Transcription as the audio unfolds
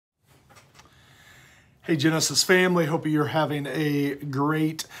Hey Genesis family, hope you're having a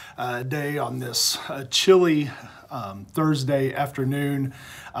great day on this chilly Thursday afternoon.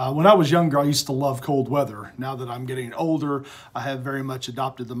 When I was younger, I used to love cold weather. Now that I'm getting older, I have very much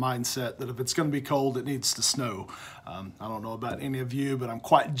adopted the mindset that if it's going to be cold, it needs to snow. I don't know about any of you, but I'm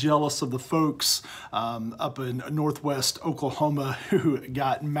quite jealous of the folks up in northwest Oklahoma who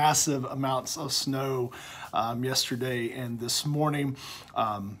got massive amounts of snow yesterday and this morning.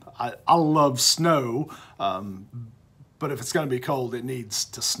 I love snow. But if it's going to be cold, it needs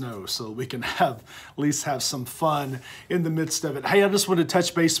to snow so we can at least have some fun in the midst of it. Hey, I just wanted to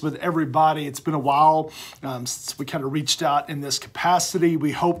touch base with everybody. It's been a while since we kind of reached out in this capacity.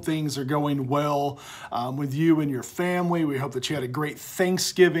 We hope things are going well with you and your family. We hope that you had a great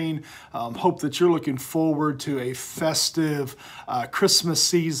Thanksgiving. Hope that you're looking forward to a festive Christmas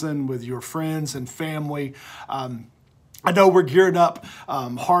season with your friends and family. I know we're gearing up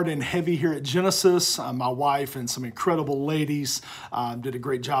hard and heavy here at Genesis. My wife and some incredible ladies did a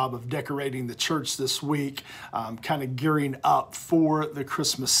great job of decorating the church this week, kind of gearing up for the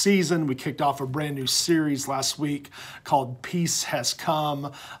Christmas season. We kicked off a brand new series last week called Peace Has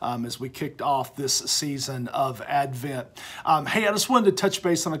Come as we kicked off this season of Advent. Hey, I just wanted to touch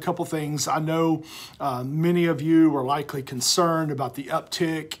base on a couple things. I know many of you are likely concerned about the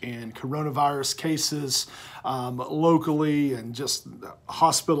uptick in coronavirus cases locally, and just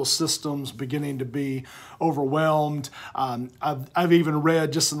hospital systems beginning to be overwhelmed. I've even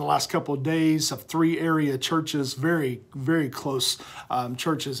read just in the last couple of days of 3 area churches, very, very close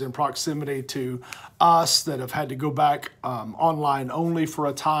churches in proximity to us that have had to go back online only for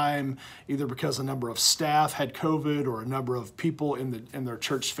a time, either because a number of staff had COVID or a number of people in their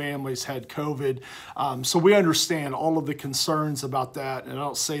church families had COVID. So we understand all of the concerns about that, and I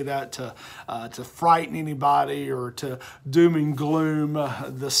don't say that to frighten anybody or to doom and gloom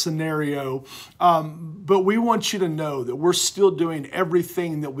the scenario. But we want you to know that we're still doing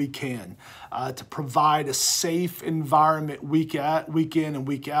everything that we can to provide a safe environment week in and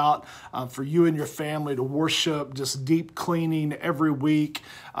week out for you and your family to worship, just deep cleaning every week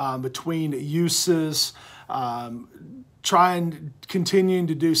between uses, continuing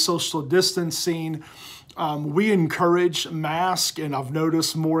to do social distancing. We encourage masks, and I've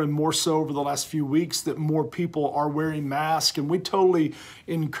noticed more and more so over the last few weeks that more people are wearing masks, and we totally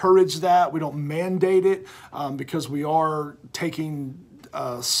encourage that. We don't mandate it because we are taking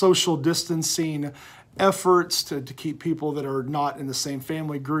social distancing efforts to keep people that are not in the same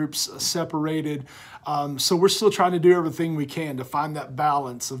family groups separated. So we're still trying to do everything we can to find that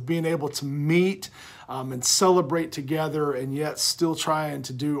balance of being able to meet and celebrate together, and yet still trying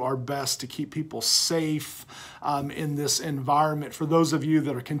to do our best to keep people safe in this environment. For those of you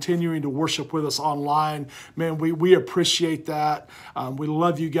that are continuing to worship with us online, man, we appreciate that. We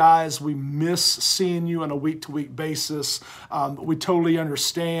love you guys. We miss seeing you on a week-to-week basis. We totally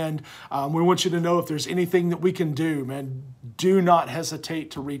understand. We want you to know if there's anything that we can do, man, do not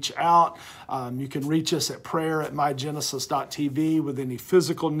hesitate to reach out. You can reach us at prayer@MyGenesis.TV with any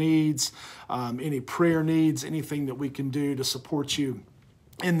physical needs, any prayer needs, anything that we can do to support you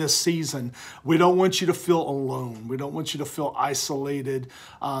in this season. We don't want you to feel alone. We don't want you to feel isolated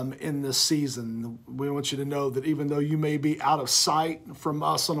in this season. We want you to know that even though you may be out of sight from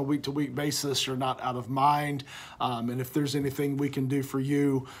us on a week-to-week basis, you're not out of mind. And if there's anything we can do for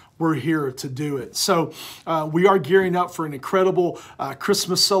you, we're here to do it. So we are gearing up for an incredible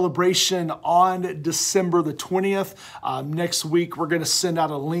Christmas celebration on December the 20th. Next week, we're going to send out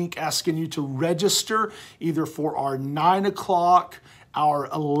a link asking you to register either for our 9 o'clock, our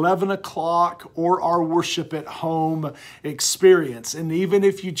 11 o'clock, or our worship at home experience. And even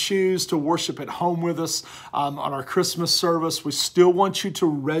if you choose to worship at home with us on our Christmas service, we still want you to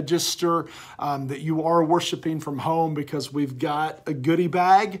register that you are worshiping from home, because we've got a goodie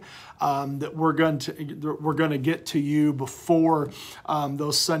bag that we're going to get to you before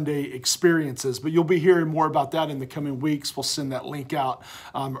those Sunday experiences. But you'll be hearing more about that in the coming weeks. We'll send that link out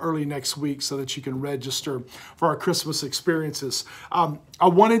early next week so that you can register for our Christmas experiences. I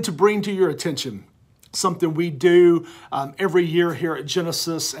wanted to bring to your attention something we do every year here at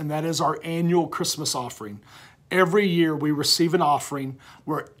Genesis, and that is our annual Christmas offering. Every year we receive an offering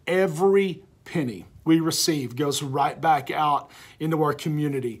where every penny we receive goes right back out into our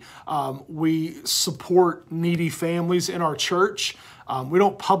community. We support needy families in our church. We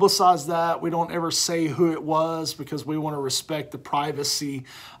don't publicize that. We don't ever say who it was, because we want to respect the privacy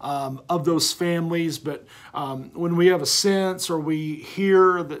of those families. But when we have a sense, or we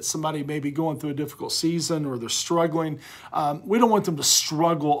hear that somebody may be going through a difficult season, or they're struggling, we don't want them to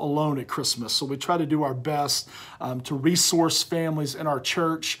struggle alone at Christmas. So we try to do our best to resource families in our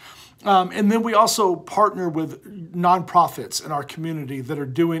church. And then we also partner with nonprofits in our community that are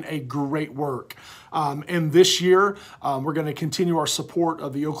doing a great work. And this year, we're going to continue our support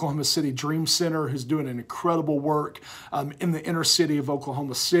of the Oklahoma City Dream Center, who's doing an incredible work in the inner city of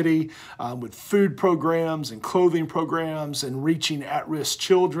Oklahoma City with food programs and clothing programs and reaching at-risk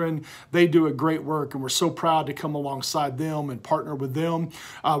children. They do a great work, and we're so proud to come alongside them and partner with them.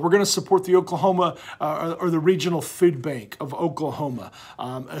 We're going to support the Oklahoma or the Regional Food Bank of Oklahoma,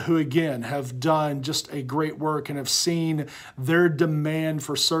 who again have done just a great work and have seen their demand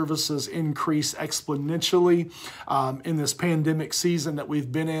for services increase exponentially in this pandemic season that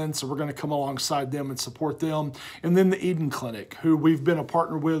we've been in. So we're going to come alongside them and support them. And then the Eden Clinic, who we've been a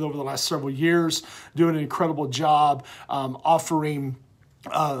partner with over the last several years, doing an incredible job offering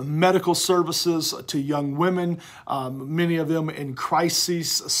medical services to young women, many of them in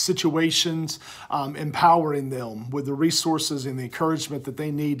crisis situations, empowering them with the resources and the encouragement that they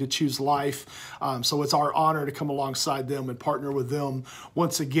need to choose life. So it's our honor to come alongside them and partner with them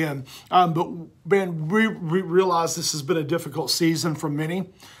once again. But man, we realize this has been a difficult season for many.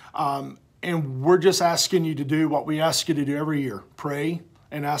 And we're just asking you to do what we ask you to do every year. Pray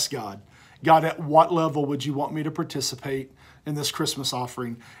and ask God. God, at what level would you want me to participate in this Christmas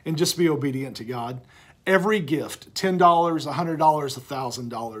offering? And just be obedient to God. Every gift, $10, $100,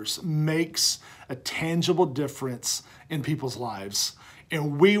 $1,000, makes a tangible difference in people's lives.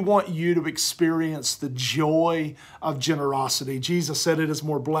 And we want you to experience the joy of generosity. Jesus said it is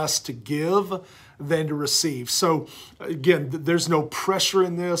more blessed to give than to receive. So again, there's no pressure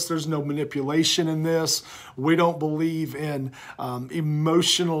in this. There's no manipulation in this. We don't believe in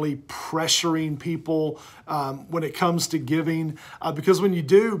emotionally pressuring people when it comes to giving, because when you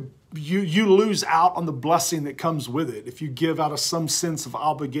do, you lose out on the blessing that comes with it. If you give out of some sense of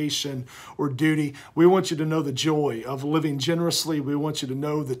obligation or duty, we want you to know the joy of living generously. We want you to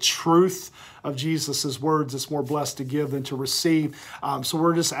know the truth of Jesus' words. It's more blessed to give than to receive. So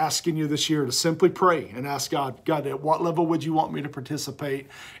we're just asking you this year to simply pray and ask God, at what level would you want me to participate?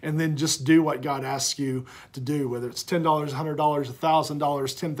 And then just do what God asks you to do, whether it's $10, $100, $1,000,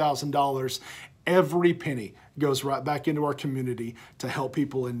 $10,000. Every penny goes right back into our community to help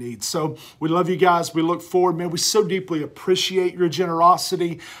people in need. So we love you guys. We look forward. Man, we so deeply appreciate your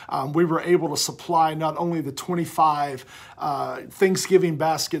generosity. We were able to supply not only the 25 Thanksgiving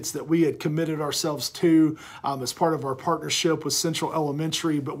baskets that we had committed ourselves to as part of our partnership with Central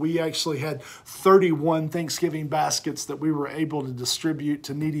Elementary, but we actually had 31 Thanksgiving baskets that we were able to distribute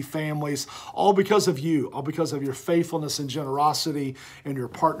to needy families, all because of you, all because of your faithfulness and generosity and your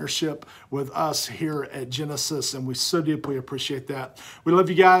partnership with us here at Genesis. And we so deeply appreciate that. We love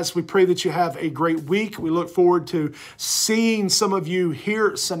you guys. We pray that you have a great week. We look forward to seeing some of you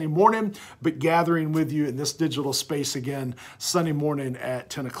here Sunday morning, but gathering with you in this digital space again Sunday morning at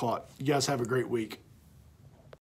 10 o'clock. You guys have a great week.